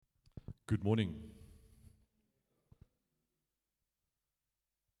Good morning.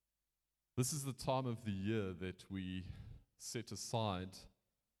 This is the time of the year that we set aside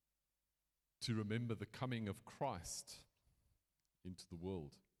to remember the coming of Christ into the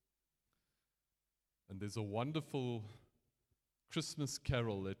world. And there's a wonderful Christmas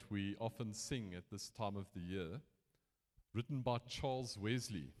carol that we often sing at this time of the year, written by Charles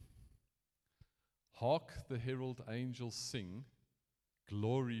Wesley. Hark the herald angels sing,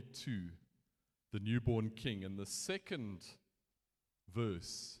 glory to the newborn King. And the second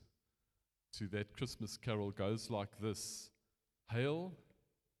verse to that Christmas carol goes like this: Hail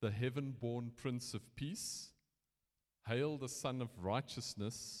the heaven-born Prince of Peace, hail the Son of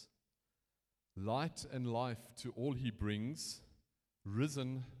Righteousness, light and life to all he brings,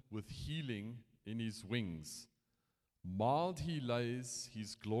 risen with healing in his wings. Mild he lays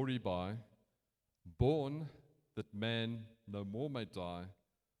his glory by, born that man no more may die,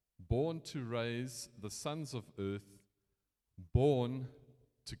 born to raise the sons of earth, born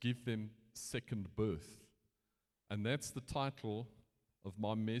to give them second birth. And that's the title of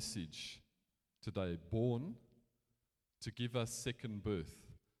my message today, born to give us second birth.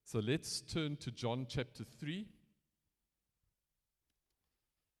 So let's turn to John chapter 3.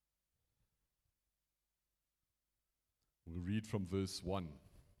 We'll read from verse 1.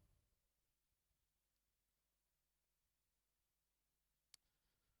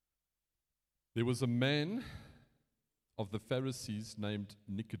 There was a man of the Pharisees named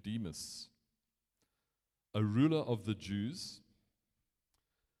Nicodemus, a ruler of the Jews.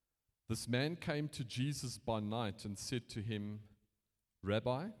 This man came to Jesus by night and said to him,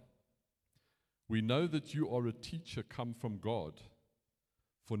 Rabbi, we know that you are a teacher come from God,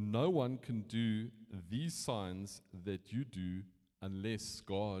 for no one can do these signs that you do unless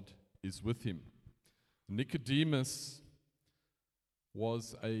God is with him. Nicodemus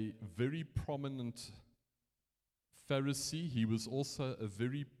was a very prominent Pharisee. He was also a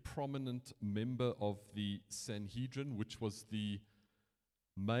very prominent member of the Sanhedrin, which was the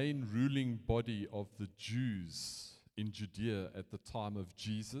main ruling body of the Jews in Judea at the time of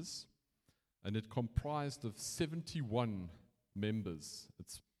Jesus. And it comprised of 71 members.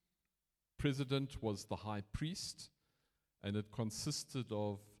 Its president was the high priest, and it consisted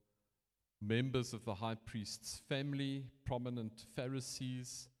of members of the high priest's family, prominent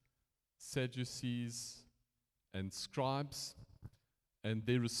Pharisees, Sadducees, and scribes, and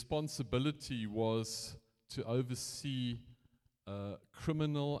their responsibility was to oversee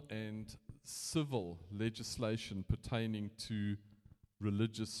criminal and civil legislation pertaining to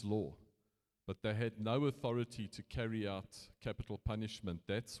religious law. But they had no authority to carry out capital punishment.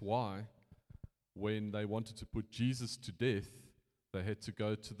 That's why when they wanted to put Jesus to death, they had to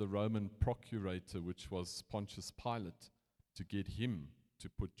go to the Roman procurator, which was Pontius Pilate, to get him to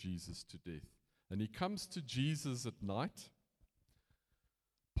put Jesus to death. And he comes to Jesus at night,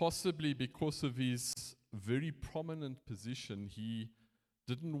 possibly because of his very prominent position. He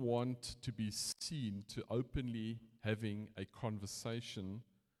didn't want to be seen to openly having a conversation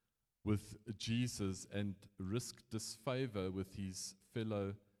with Jesus and risk disfavor with his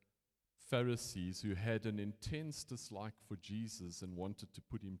fellow Pharisees who had an intense dislike for Jesus and wanted to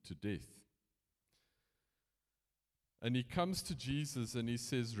put him to death. And he comes to Jesus and he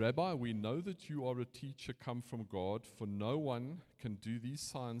says, Rabbi, we know that you are a teacher come from God, for no one can do these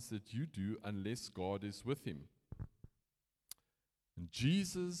signs that you do unless God is with him. And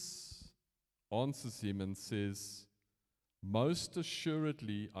Jesus answers him and says, most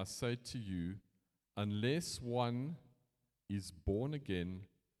assuredly I say to you, unless one is born again,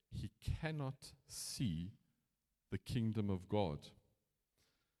 he cannot see the kingdom of God.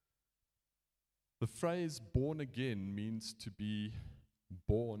 The phrase born again means to be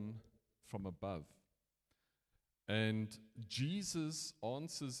born from above. And Jesus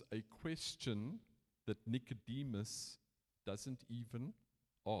answers a question that Nicodemus doesn't even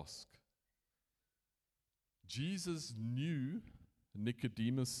ask. Jesus knew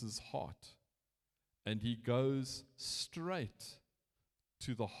Nicodemus's heart, and he goes straight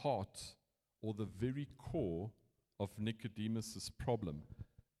to the heart or the very core of Nicodemus's problem,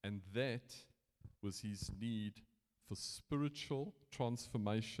 and that was his need for spiritual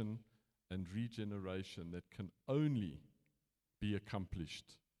transformation and regeneration that can only be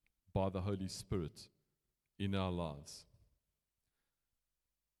accomplished by the Holy Spirit in our lives.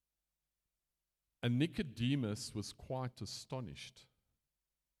 And Nicodemus was quite astonished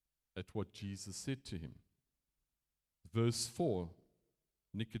at what Jesus said to him. Verse 4,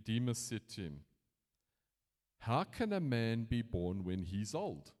 Nicodemus said to him, how can a man be born when he's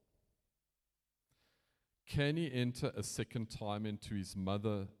old? Can he enter a second time into his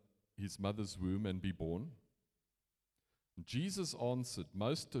his mother's womb and be born? Jesus answered,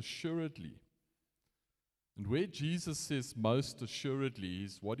 most assuredly. And where Jesus says most assuredly,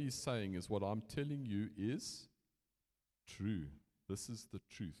 what he's saying is what I'm telling you is true. This is the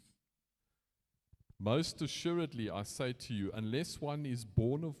truth. Most assuredly, I say to you, unless one is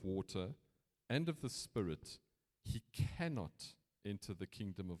born of water and of the Spirit, he cannot enter the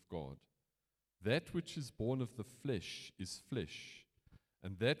kingdom of God. That which is born of the flesh is flesh,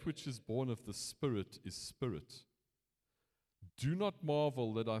 and that which is born of the Spirit is spirit. Do not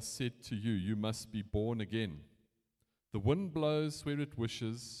marvel that I said to you, you must be born again. The wind blows where it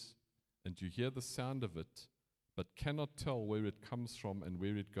wishes, and you hear the sound of it, but cannot tell where it comes from and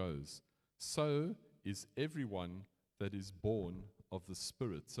where it goes. So is everyone that is born of the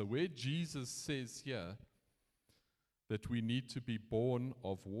Spirit. So where Jesus says here that we need to be born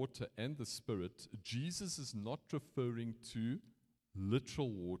of water and the Spirit, Jesus is not referring to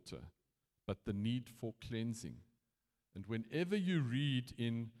literal water, but the need for cleansing. And whenever you read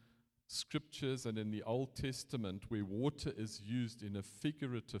in scriptures and in the Old Testament where water is used in a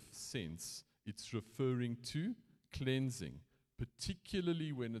figurative sense, it's referring to cleansing,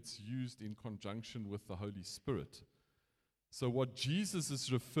 particularly when it's used in conjunction with the Holy Spirit. So what Jesus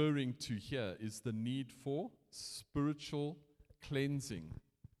is referring to here is the need for spiritual cleansing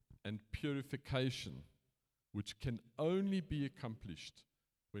and purification, which can only be accomplished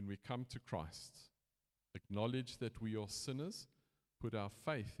when we come to Christ, acknowledge that we are sinners, put our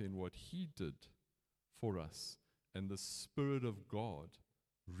faith in what He did for us, and the Spirit of God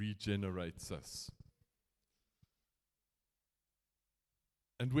regenerates us.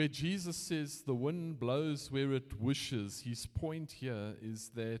 And where Jesus says the wind blows where it wishes, his point here is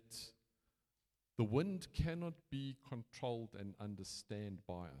that the wind cannot be controlled and understood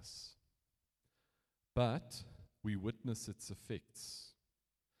by us, but we witness its effects.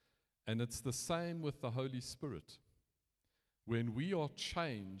 And it's the same with the Holy Spirit. When we are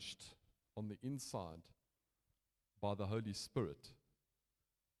changed on the inside by the Holy Spirit,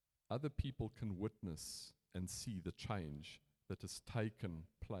 other people can witness and see the change that has taken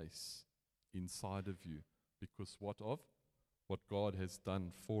place inside of you because what God has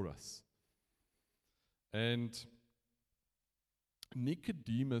done for us. And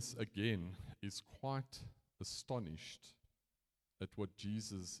Nicodemus again is quite astonished at what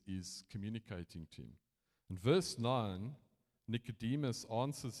Jesus is communicating to him. In verse 9, Nicodemus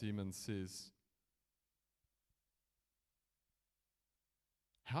answers him and says,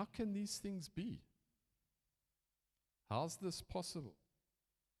 how can these things be? How's this possible?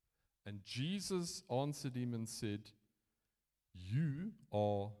 And Jesus answered him and said, you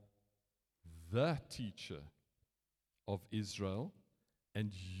are the teacher of Israel,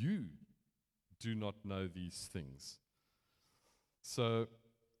 and you do not know these things. So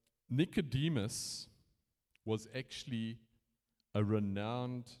Nicodemus was actually a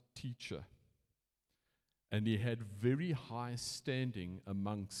renowned teacher, and he had very high standing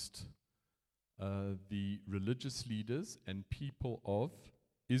amongst the religious leaders and people of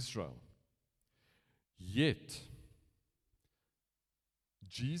Israel. Yet,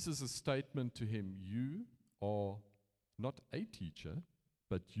 Jesus' statement to him, you are not a teacher,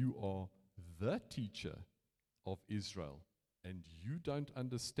 but you are the teacher of Israel, and you don't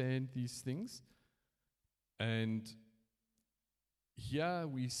understand these things. And here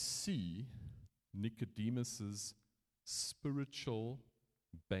we see Nicodemus's spiritual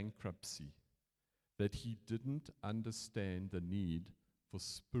bankruptcy, that he didn't understand the need for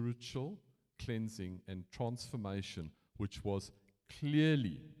spiritual cleansing and transformation, which was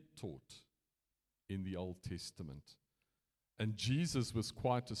clearly taught in the Old Testament. And Jesus was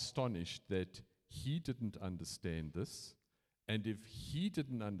quite astonished that he didn't understand this. And if he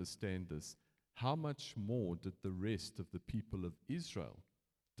didn't understand this, how much more did the rest of the people of Israel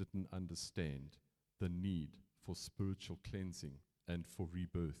didn't understand the need for spiritual cleansing and for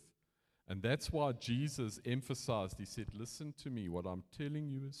rebirth? And that's why Jesus emphasized, he said, listen to me, what I'm telling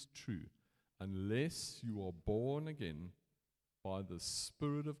you is true. Unless you are born again by the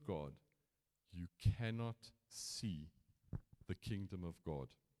Spirit of God, you cannot see the kingdom of God.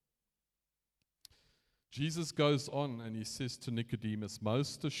 Jesus goes on and he says to Nicodemus,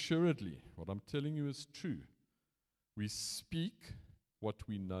 most assuredly, what I'm telling you is true. We speak what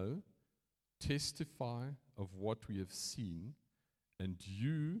we know, testify of what we have seen, and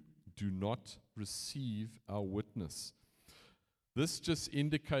you do not receive our witness. This just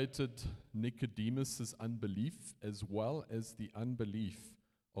indicated Nicodemus's unbelief as well as the unbelief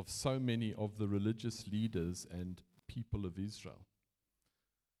of so many of the religious leaders and people of Israel.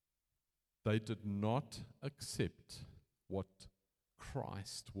 They did not accept what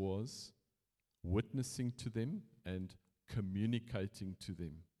Christ was witnessing to them and communicating to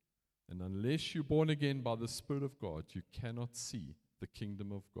them. And unless you're born again by the Spirit of God, you cannot see the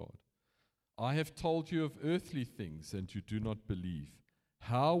kingdom of God. I have told you of earthly things, and you do not believe.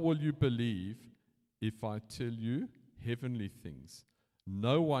 How will you believe if I tell you heavenly things?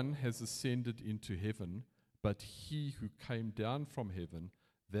 No one has ascended into heaven, but he who came down from heaven,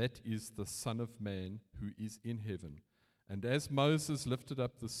 that is the Son of Man who is in heaven. And as Moses lifted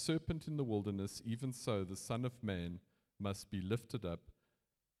up the serpent in the wilderness, even so the Son of Man must be lifted up,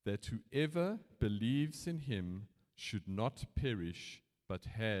 that whoever believes in him should not perish, but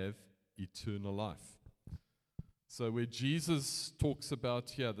have eternal life. So where Jesus talks about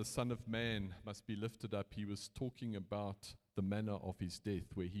here, the Son of Man must be lifted up, he was talking about the manner of his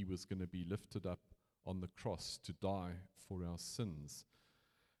death, where he was going to be lifted up on the cross to die for our sins.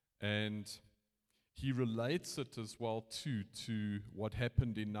 And he relates it as well to what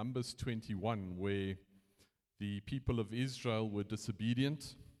happened in Numbers 21, where the people of Israel were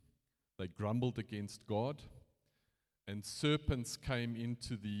disobedient. They grumbled against God, and serpents came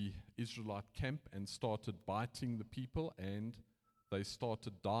into the Israelite camp and started biting the people, and they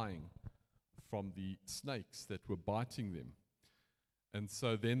started dying from the snakes that were biting them. And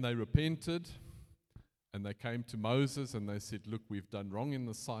so then they repented, and they came to Moses, and they said, look, we've done wrong in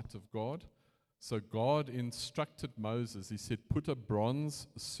the sight of God. So God instructed Moses, he said, put a bronze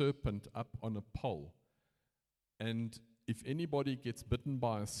serpent up on a pole. And if anybody gets bitten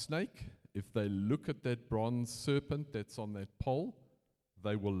by a snake, if they look at that bronze serpent that's on that pole,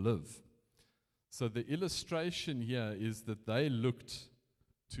 they will live. So the illustration here is that they looked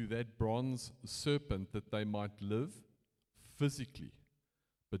to that bronze serpent that they might live physically.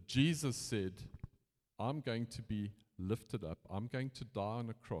 But Jesus said, I'm going to be lifted up. I'm going to die on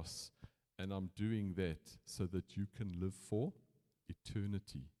a cross, and I'm doing that so that you can live for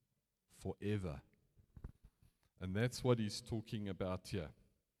eternity, forever. And that's what he's talking about here.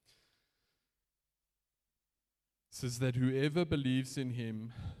 It says that whoever believes in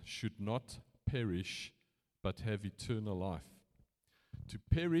him should not perish, but have eternal life. To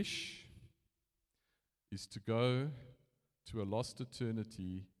perish is to go to a lost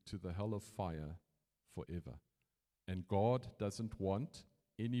eternity, to the hell of fire forever. And God doesn't want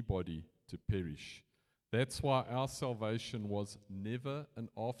anybody to perish. That's why our salvation was never an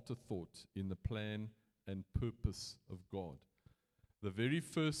afterthought in the plan and purpose of God. The very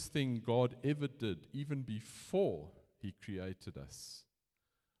first thing God ever did, even before he created us,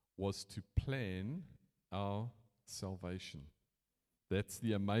 was to plan our salvation. That's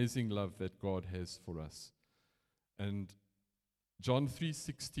the amazing love that God has for us. And John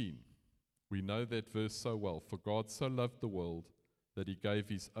 3:16, we know that verse so well. For God so loved the world that he gave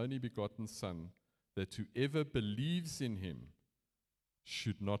his only begotten Son, that whoever believes in him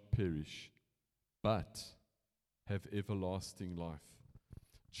should not perish, but have everlasting life.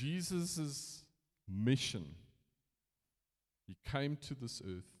 Jesus' mission, he came to this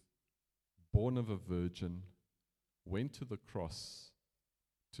earth, born of a virgin, went to the cross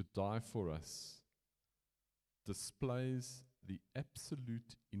to die for us, displays the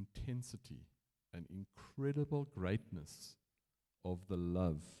absolute intensity and incredible greatness of the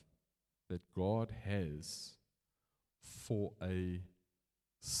love that God has for a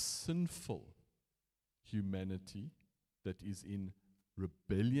sinful humanity that is in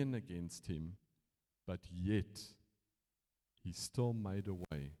rebellion against him, but yet he still made a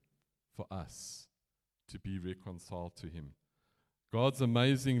way for us to be reconciled to him. God's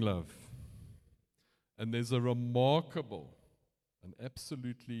amazing love. And there's a remarkable, an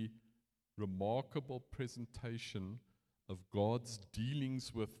absolutely remarkable presentation of God's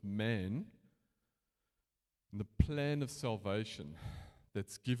dealings with man in the plan of salvation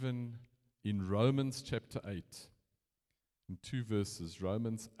that's given in Romans chapter 8, in 2 verses,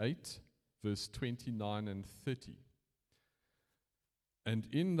 Romans 8, verse 29 and 30. And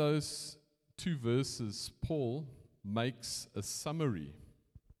in those 2 verses, Paul makes a summary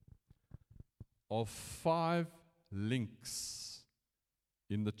of 5 links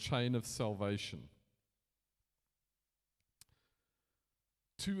in the chain of salvation.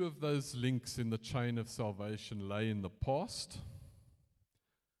 2 of those links in the chain of salvation lay in the past.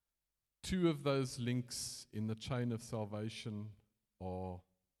 2 of those links in the chain of salvation are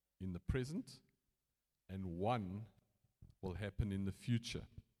in the present, and 1 will happen in the future.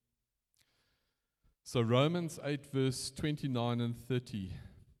 So Romans 8 verse 29 and 30,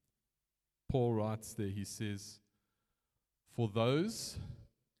 Paul writes there, he says, for those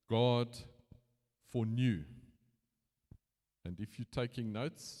God foreknew. And if you're taking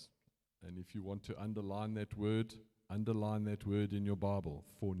notes, and if you want to underline that word, Underline that word in your Bible,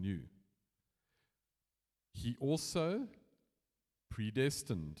 foreknew. He also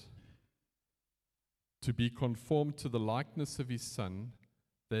predestined to be conformed to the likeness of his Son,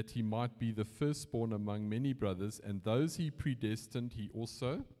 that he might be the firstborn among many brothers, and those he predestined, he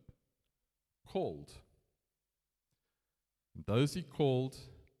also called. And those he called,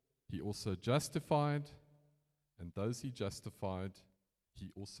 he also justified, and those he justified,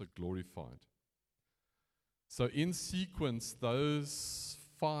 he also glorified. So in sequence, those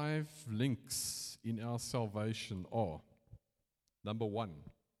 5 links in our salvation are: number 1,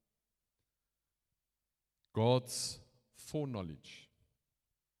 God's foreknowledge,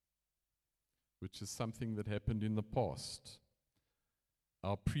 which is something that happened in the past.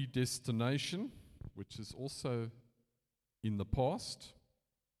 Our predestination, which is also in the past.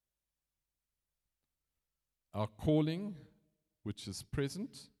 Our calling, which is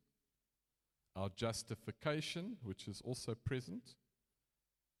present. Our justification, which is also present.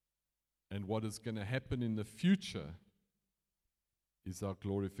 And what is going to happen in the future is our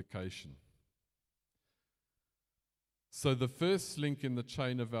glorification. So the first link in the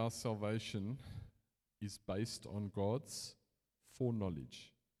chain of our salvation is based on God's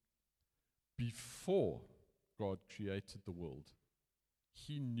foreknowledge. Before God created the world,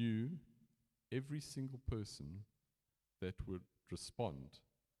 he knew every single person that would respond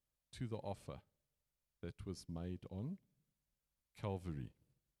to the offer that was made on Calvary.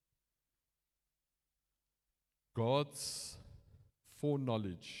 God's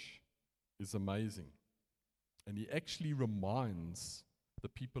foreknowledge is amazing. And he actually reminds the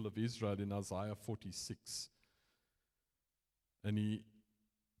people of Israel in Isaiah 46. And he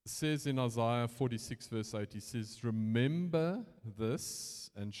says in Isaiah 46 verse 8, he says, "Remember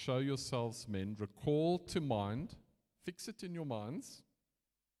this and show yourselves men, recall to mind," fix it in your minds,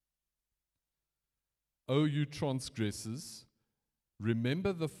 "O you transgressors,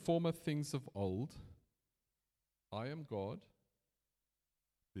 remember the former things of old. I am God,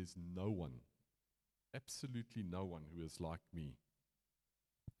 there's no one, absolutely no one who is like me."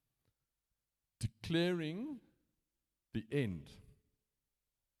 Declaring the end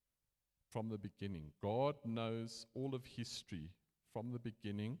from the beginning. God knows all of history from the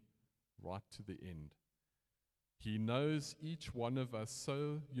beginning right to the end. He knows each one of us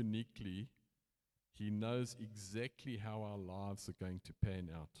so uniquely. He knows exactly how our lives are going to pan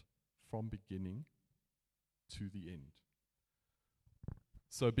out from beginning to the end.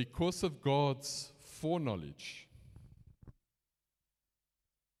 So because of God's foreknowledge,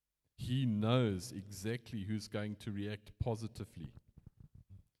 he knows exactly who's going to react positively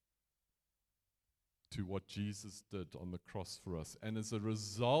to what Jesus did on the cross for us. And as a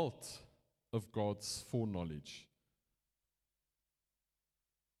result of God's foreknowledge,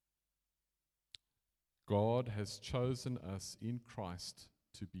 God has chosen us in Christ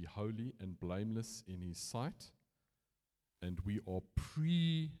to be holy and blameless in his sight, and we are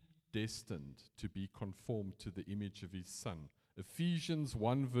predestined to be conformed to the image of his Son. Ephesians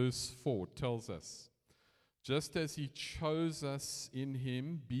 1 verse 4 tells us, just as he chose us in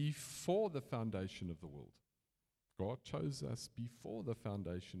him before the foundation of the world. God chose us before the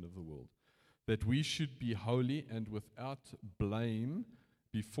foundation of the world, that we should be holy and without blame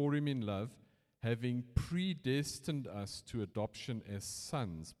before him in love, having predestined us to adoption as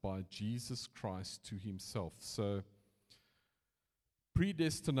sons by Jesus Christ to himself. So,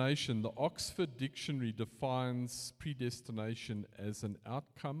 predestination, the Oxford Dictionary defines predestination as an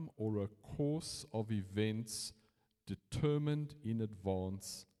outcome or a course of events determined in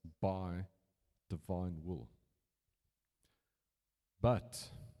advance by divine will.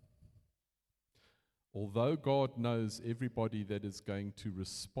 But, although God knows everybody that is going to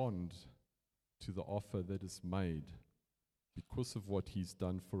respond to the offer that is made because of what he's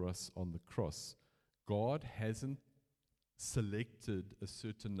done for us on the cross, God hasn't selected a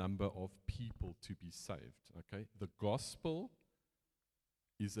certain number of people to be saved. Okay? The gospel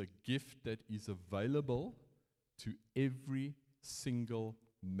is a gift that is available to every single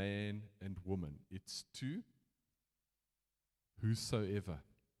man and woman. It's to whosoever.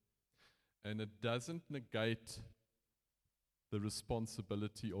 And it doesn't negate the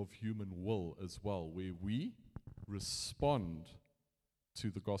responsibility of human will as well, where we respond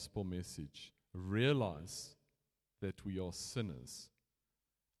to the gospel message, realize that we are sinners,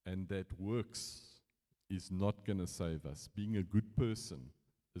 and that works is not going to save us. Being a good person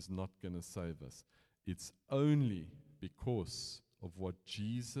is not going to save us. It's only because of what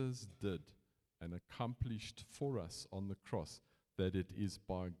Jesus did and accomplished for us on the cross that it is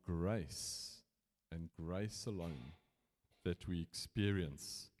by grace and grace alone that we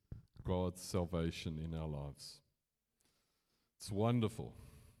experience God's salvation in our lives. It's wonderful.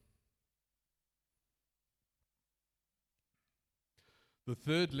 The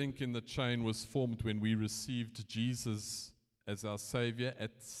third link in the chain was formed when we received Jesus as our Savior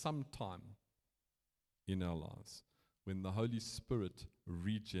at some time in our lives, when the Holy Spirit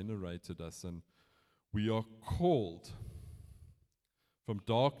regenerated us and we are called from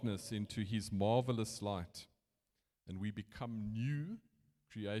darkness into His marvelous light, and we become new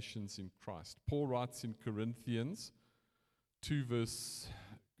creations in Christ. Paul writes in Corinthians 2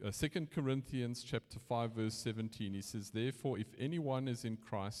 Corinthians chapter 5 verse 17, he says, "Therefore, if anyone is in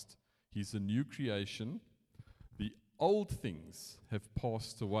Christ, he's a new creation. The old things have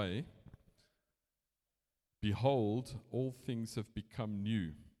passed away. Behold, all things have become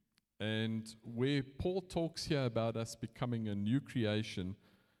new." And where Paul talks here about us becoming a new creation,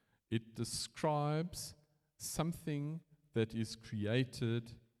 it describes something that is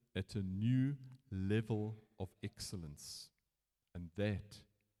created at a new level of excellence. And that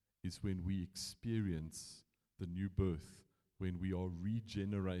is when we experience the new birth, when we are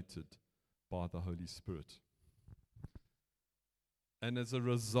regenerated by the Holy Spirit. And as a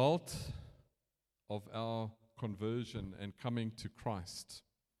result of our conversion and coming to Christ,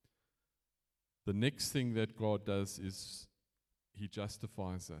 the next thing that God does is He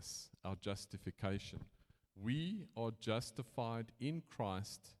justifies us, our justification. We are justified in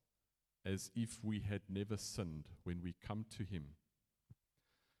Christ as if we had never sinned when we come to Him.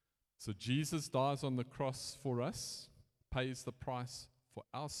 So Jesus dies on the cross for us, pays the price for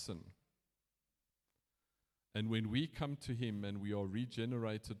our sin. And when we come to Him and we are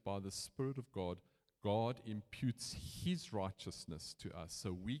regenerated by the Spirit of God, God imputes His righteousness to us.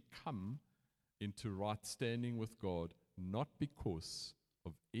 So we come into right standing with God, not because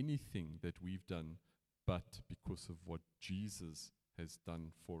of anything that we've done, but because of what Jesus has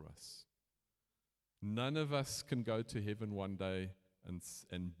done for us. None of us can go to heaven one day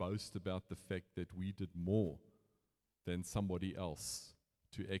and boast about the fact that we did more than somebody else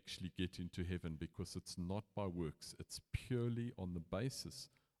to actually get into heaven, because it's not by works. It's purely on the basis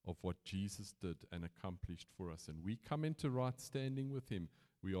of what Jesus did and accomplished for us. And we come into right standing with Him.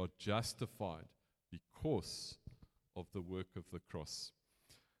 We are justified because of the work of the cross.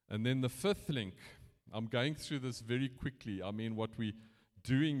 And then the fifth link, I'm going through this very quickly. I mean, what we're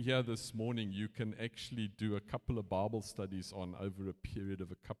doing here this morning, you can actually do a couple of Bible studies on over a period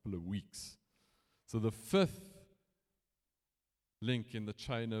of a couple of weeks. So the fifth link in the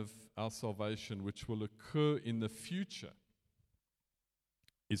chain of our salvation, which will occur in the future,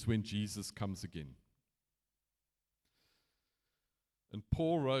 is when Jesus comes again. And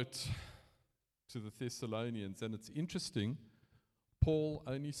Paul wrote to the Thessalonians, and it's interesting, Paul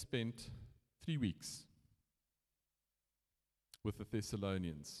only spent 3 weeks with the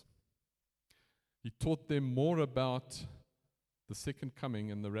Thessalonians. He taught them more about the second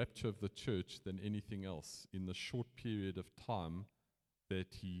coming and the rapture of the church than anything else in the short period of time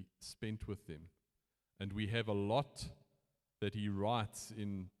that he spent with them. And we have a lot that he writes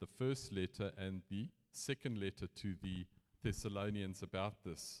in the first letter and the second letter to the Thessalonians about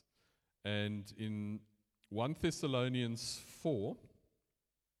this. And in 1 Thessalonians 4,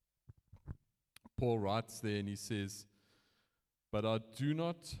 Paul writes there and he says, "But I do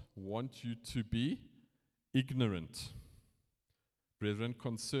not want you to be ignorant, brethren,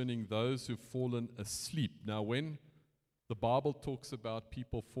 concerning those who've fallen asleep." Now, when the Bible talks about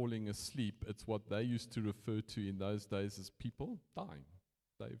people falling asleep, it's what they used to refer to in those days as people dying.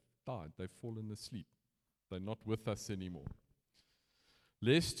 They've died. They've fallen asleep. They're not with us anymore.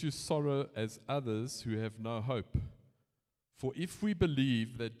 "Lest you sorrow as others who have no hope. For if we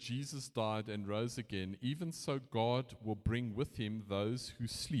believe that Jesus died and rose again, even so God will bring with Him those who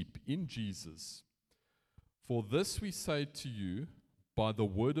sleep in Jesus. For this we say to you by the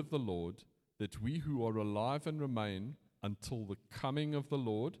word of the Lord, that we who are alive and remain until the coming of the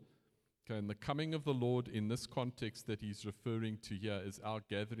Lord," okay, and the coming of the Lord in this context that he's referring to here is our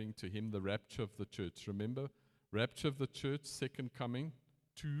gathering to Him, the rapture of the church. Remember, rapture of the church, second coming,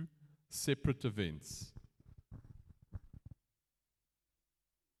 two separate events.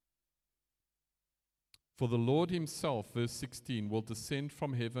 "For the Lord Himself," verse 16, "will descend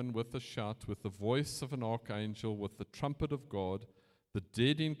from heaven with a shout, with the voice of an archangel, with the trumpet of God. The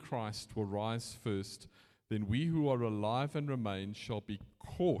dead in Christ will rise first. Then we who are alive and remain shall be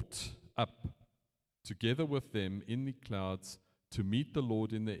caught up together with them in the clouds to meet the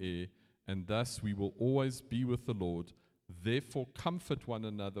Lord in the air, and thus we will always be with the Lord. Therefore comfort one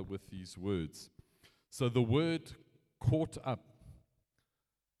another with these words." So the word "caught up,"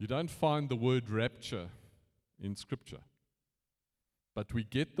 you don't find the word rapture in Scripture. But we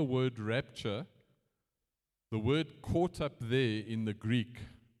get the word rapture The word caught up there in the Greek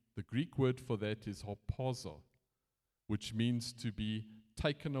word for that is harpazo, which means to be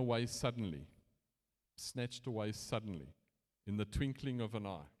taken away suddenly, snatched away suddenly, in the twinkling of an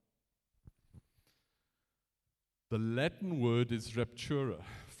eye. The Latin word is raptura,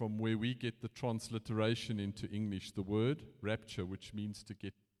 from where we get the transliteration into English, the word rapture, which means to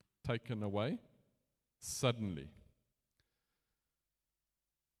get taken away suddenly.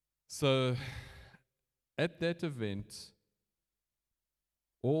 So, at that event,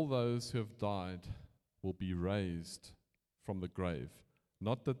 all those who have died will be raised from the grave.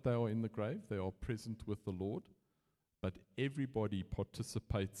 Not that they are in the grave, they are present with the Lord, but everybody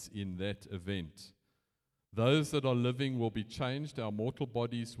participates in that event. Those that are living will be changed. Our mortal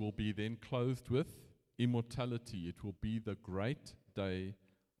bodies will be then clothed with immortality. It will be the great day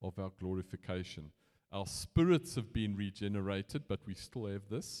of our glorification. Our spirits have been regenerated, but we still have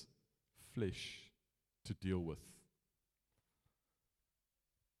this flesh to deal with.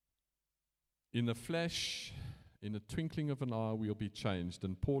 In a flash, in a twinkling of an eye, we'll be changed.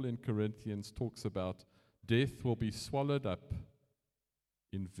 And Paul in Corinthians talks about death will be swallowed up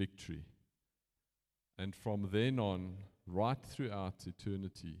in victory. And from then on, right throughout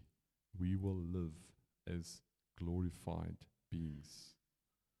eternity, we will live as glorified beings.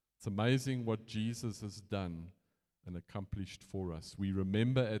 It's amazing what Jesus has done and accomplished for us. We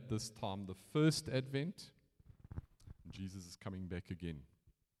remember at this time the first advent. Jesus is coming back again,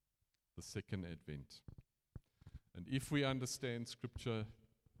 the second advent. And if we understand Scripture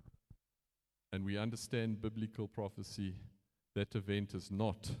and we understand biblical prophecy, that event is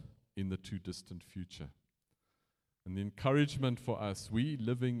not in the too distant future. And the encouragement for us, we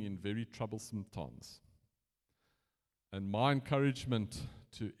living in very troublesome times. And my encouragement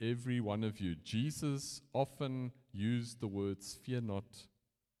to every one of you, Jesus often used the words, fear not.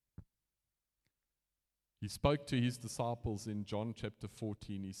 He spoke to his disciples in John chapter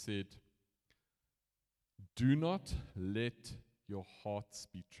 14. He said, do not let your hearts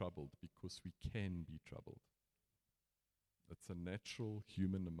be troubled, because we can be troubled. It's a natural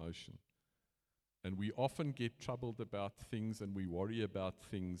human emotion. And we often get troubled about things, and we worry about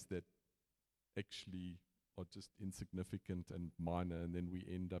things that actually are just insignificant and minor, and then we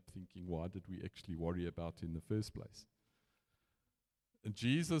end up thinking, why did we actually worry about in the first place? And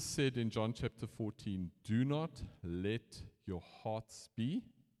Jesus said in John chapter 14, do not let your hearts be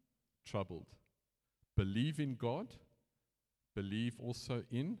troubled. Believe in God, believe also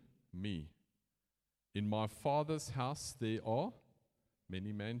in me. In my Father's house there are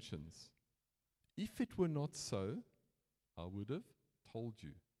many mansions. If it were not so, I would have told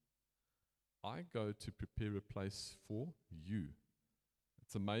you. I go to prepare a place for you.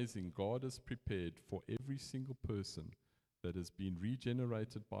 It's amazing. God has prepared for every single person that has been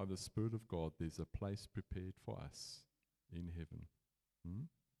regenerated by the Spirit of God. There's a place prepared for us in heaven.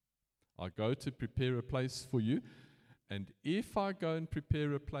 I go to prepare a place for you. And if I go and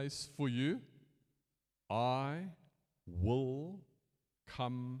prepare a place for you, I will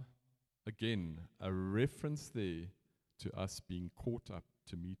come again. A reference there to us being caught up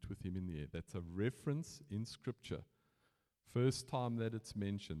to meet with him in the air. That's a reference in Scripture. First time that it's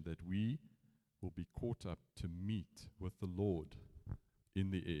mentioned that we will be caught up to meet with the Lord in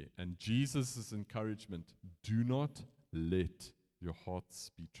the air. And Jesus' encouragement, do not let your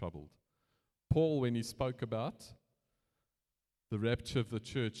hearts be troubled. Paul, when he spoke about the rapture of the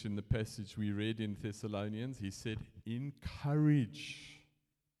church in the passage we read in Thessalonians, he said, encourage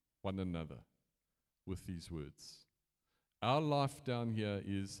one another with these words. Our life down here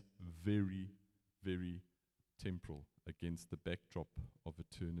is very, very temporal against the backdrop of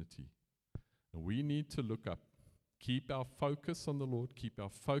eternity. And we need to look up, keep our focus on the Lord, keep our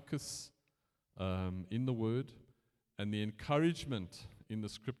focus in the Word, and the encouragement in the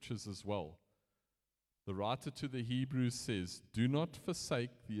Scriptures as well. The writer to the Hebrews says, do not forsake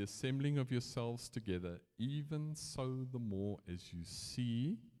the assembling of yourselves together, even so the more as you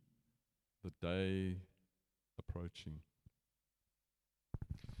see the day approaching.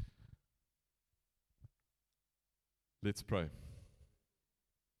 Let's pray.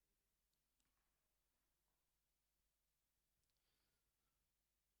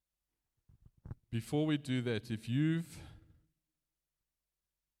 Before we do that, if you've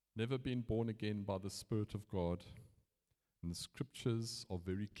never been born again by the Spirit of God, and the Scriptures are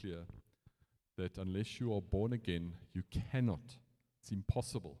very clear that unless you are born again, you cannot, it's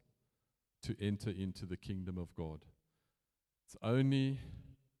impossible to enter into the kingdom of God. It's only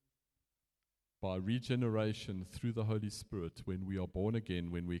by regeneration through the Holy Spirit, when we are born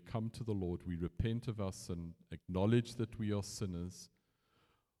again, when we come to the Lord, we repent of our sin, acknowledge that we are sinners,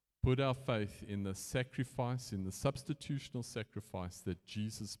 put our faith in the sacrifice, in the substitutional sacrifice that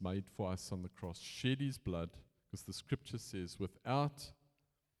Jesus made for us on the cross, shed his blood, because the scripture says without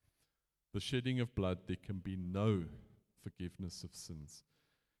the shedding of blood, there can be no forgiveness of sins.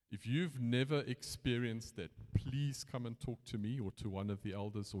 If you've never experienced that, please come and talk to me or to one of the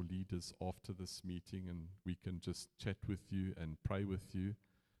elders or leaders after this meeting, and we can just chat with you and pray with you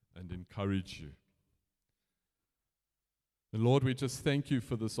and encourage you. And Lord, we just thank you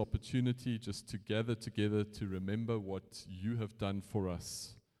for this opportunity just to gather together to remember what you have done for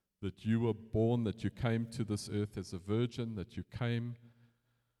us, that you were born, that you came to this earth as a virgin, that you came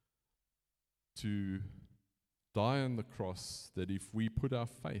to die on the cross, that if we put our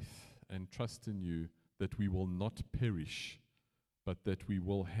faith and trust in you, that we will not perish, but that we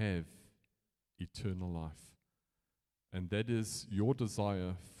will have eternal life. And that is your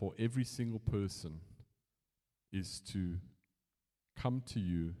desire for every single person, is to come to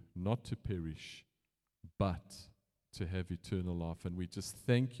you, not to perish, but to have eternal life. And we just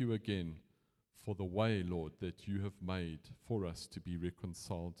thank you again for the way, Lord, that you have made for us to be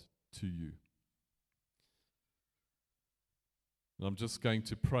reconciled to you. And I'm just going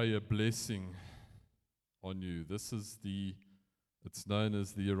to pray a blessing on you. This is it's known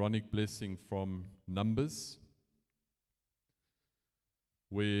as the Aaronic blessing from Numbers,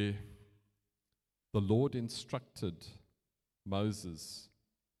 where the Lord instructed Moses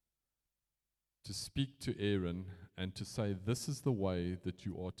to speak to Aaron and to say, this is the way that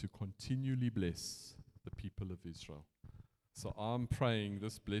you are to continually bless the people of Israel. So I'm praying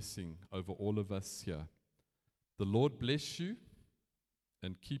this blessing over all of us here. The Lord bless you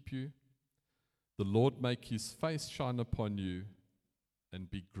and keep you. The Lord make his face shine upon you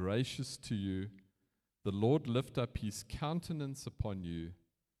and be gracious to you. The Lord lift up his countenance upon you,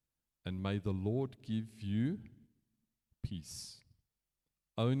 and may the Lord give you peace.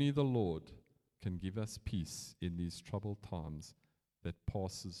 Only the Lord can give us peace in these troubled times that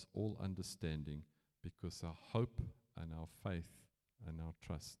passes all understanding, because our hope and our faith and our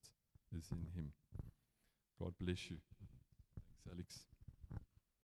trust is in him. God bless you. Thanks, Alex.